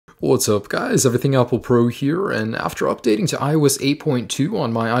What's up guys, Everything Apple Pro here, and after updating to iOS 8.2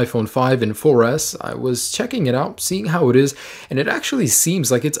 on my iPhone 5 and 4S, I was checking it out, seeing how it is, and it actually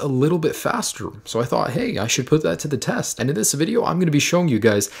seems like it's a little bit faster. So I thought, hey, I should put that to the test. And in this video, I'm going to be showing you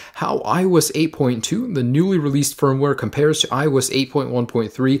guys how iOS 8.2, the newly released firmware, compares to iOS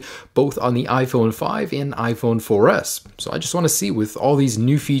 8.1.3, both on the iPhone 5 and iPhone 4S. So I just want to see, with all these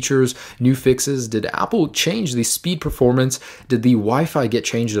new features, new fixes, did Apple change the speed performance? Did the Wi-Fi get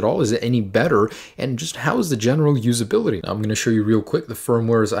changed at all? Is it any better? And just how is the general usability? Now, I'm going to show you real quick the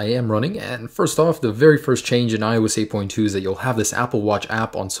firmwares I am running. And first off, the very first change in iOS 8.2 is that you'll have this Apple Watch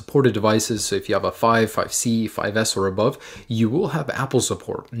app on supported devices. So if you have a 5, 5C, 5S or above, you will have Apple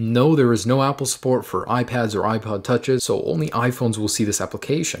support. No, there is no Apple support for iPads or iPod touches, so only iPhones will see this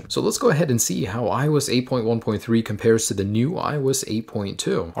application. So let's go ahead and see how iOS 8.1.3 compares to the new iOS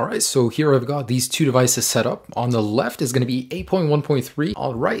 8.2. All right, so here I've got these two devices set up. On the left is going to be 8.1.3.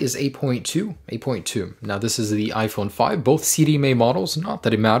 On the right is 8.2. Now this is the iPhone 5, both CDMA models, not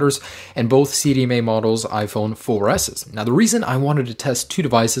that it matters, and both CDMA models iPhone 4Ss. Now the reason I wanted to test two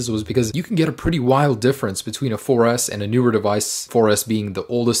devices was because you can get a pretty wild difference between a 4S and a newer device, 4S being the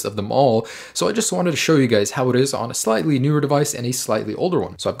oldest of them all. So I just wanted to show you guys how it is on a slightly newer device and a slightly older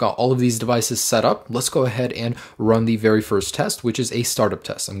one. So I've got all of these devices set up. Let's go ahead and run the very first test, which is a startup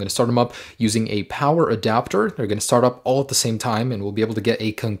test. I'm going to start them up using a power adapter. They're going to start up all at the same time, and we'll be able to get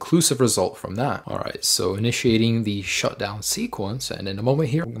a conclusive result from that. All right, so initiating the shutdown sequence, and in a moment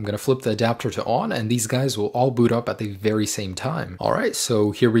here, I'm going to flip the adapter to on, and these guys will all boot up at the very same time. All right,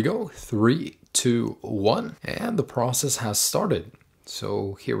 so here we go. 3, 2, 1, and the process has started.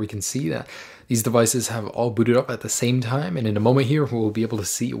 So here we can see that these devices have all booted up at the same time, and in a moment here, we'll be able to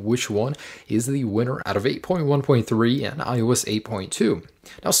see which one is the winner out of 8.1.3 and iOS 8.2.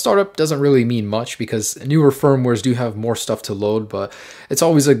 Now, startup doesn't really mean much because newer firmwares do have more stuff to load, but it's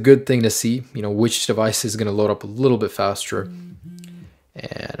always a good thing to see, which device is going to load up a little bit faster.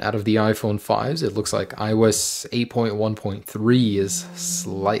 And out of the iPhone 5s, it looks like iOS 8.1.3 is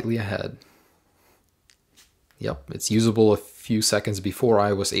slightly ahead. Yep, it's usable a few seconds before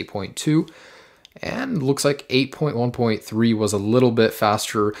iOS 8.2. And looks like 8.1.3 was a little bit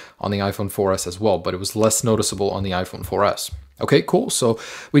faster on the iPhone 4S as well, but it was less noticeable on the iPhone 4S. Okay, cool. So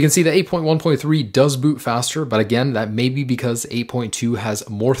we can see that 8.1.3 does boot faster, but again, that may be because 8.2 has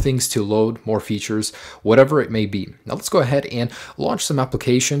more things to load, more features, whatever it may be. Now let's go ahead and launch some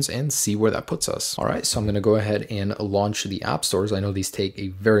applications and see where that puts us. All right, so I'm going to go ahead and launch the app stores. I know these take a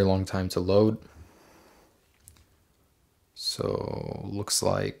very long time to load. So looks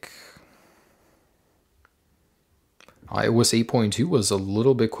like iOS 8.2 was a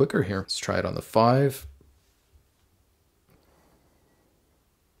little bit quicker here. Let's try it on the 5.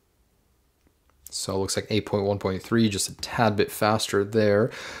 So it looks like 8.1.3, just a tad bit faster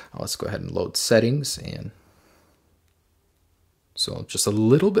there. Let's go ahead and load settings. And so just a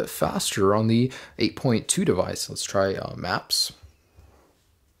little bit faster on the 8.2 device. Let's try maps.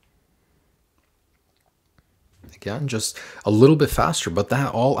 Again, just a little bit faster, but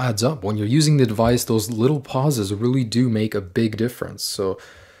that all adds up. When you're using the device, those little pauses really do make a big difference. So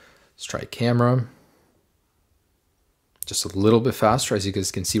let's try camera. Just a little bit faster, as you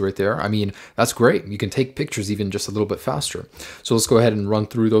guys can see right there. I mean, that's great. You can take pictures even just a little bit faster. So let's go ahead and run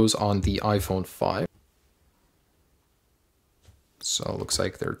through those on the iPhone 5. So it looks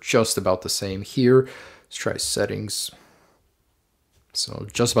like they're just about the same here. Let's try settings. So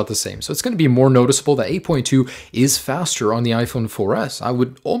just about the same. So it's going to be more noticeable that 8.2 is faster on the iPhone 4S. I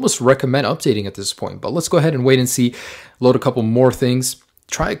would almost recommend updating at this point, but let's go ahead and wait and see, load a couple more things,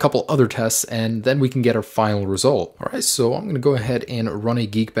 try a couple other tests, and then we can get our final result. All right, so I'm going to go ahead and run a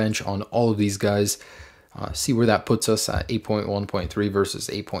Geekbench on all of these guys, see where that puts us at 8.1.3 versus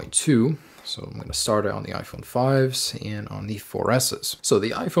 8.2. So I'm going to start it on the iPhone 5s and on the 4Ss. So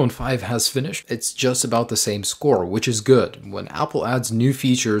the iPhone 5 has finished. It's just about the same score, which is good. When Apple adds new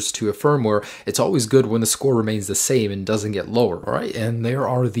features to a firmware, it's always good when the score remains the same and doesn't get lower, all right? And there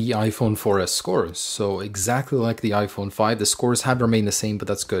are the iPhone 4S scores. So exactly like the iPhone 5, the scores have remained the same, but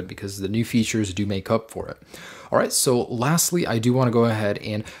that's good because the new features do make up for it. All right, so lastly, I do want to go ahead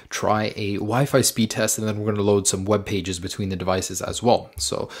and try a Wi-Fi speed test, and then we're going to load some web pages between the devices as well.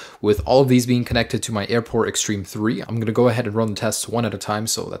 So with all of these being connected to my AirPort Extreme 3, I'm going to go ahead and run the tests one at a time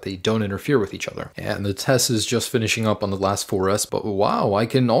so that they don't interfere with each other. And the test is just finishing up on the last 4S, but wow, I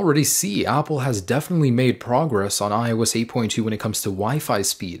can already see Apple has definitely made progress on iOS 8.2 when it comes to Wi-Fi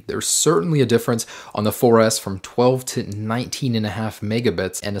speed. There's certainly a difference on the 4S from 12 to 19.5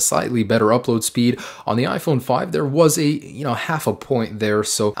 megabits and a slightly better upload speed on the iPhone 5 5, there was a, half a point there.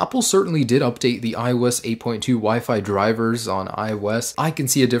 So Apple certainly did update the iOS 8.2 Wi-Fi drivers on iOS. I can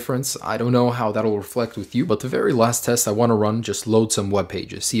see a difference. I don't know how that'll reflect with you, but the very last test I want to run, just load some web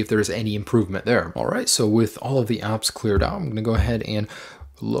pages, see if there's any improvement there. All right, so with all of the apps cleared out, I'm going to go ahead and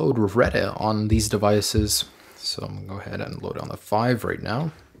load Reddit on these devices. So I'm going to go ahead and load on the 5 right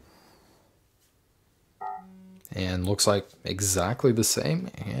now. And looks like exactly the same.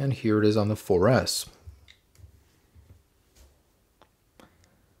 And here it is on the 4S.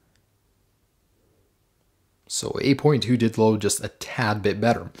 So 8.2 did load just a tad bit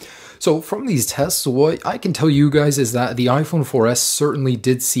better. So from these tests, what I can tell you guys is that the iPhone 4S certainly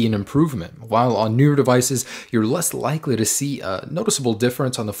did see an improvement. While on newer devices, you're less likely to see a noticeable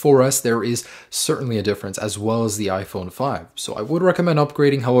difference, on the 4S, there is certainly a difference, as well as the iPhone 5. So I would recommend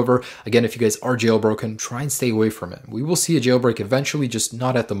upgrading. However, again, if you guys are jailbroken, try and stay away from it. We will see a jailbreak eventually, just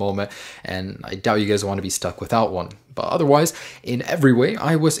not at the moment, and I doubt you guys want to be stuck without one. But otherwise, in every way,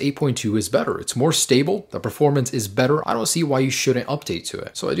 iOS 8.2 is better. It's more stable, the performance is better. I don't see why you shouldn't update to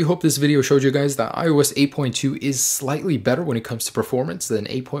it. So I do hope this video showed you guys that iOS 8.2 is slightly better when it comes to performance than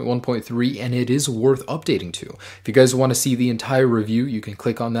 8.1.3, and it is worth updating to. If you guys want to see the entire review, you can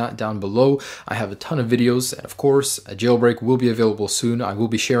click on that down below. I have a ton of videos, and of course, a jailbreak will be available soon. I will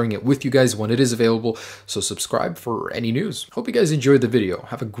be sharing it with you guys when it is available, so subscribe for any news. Hope you guys enjoyed the video.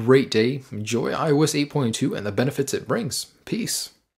 Have a great day. Enjoy iOS 8.2 and the benefits it brings. Peace.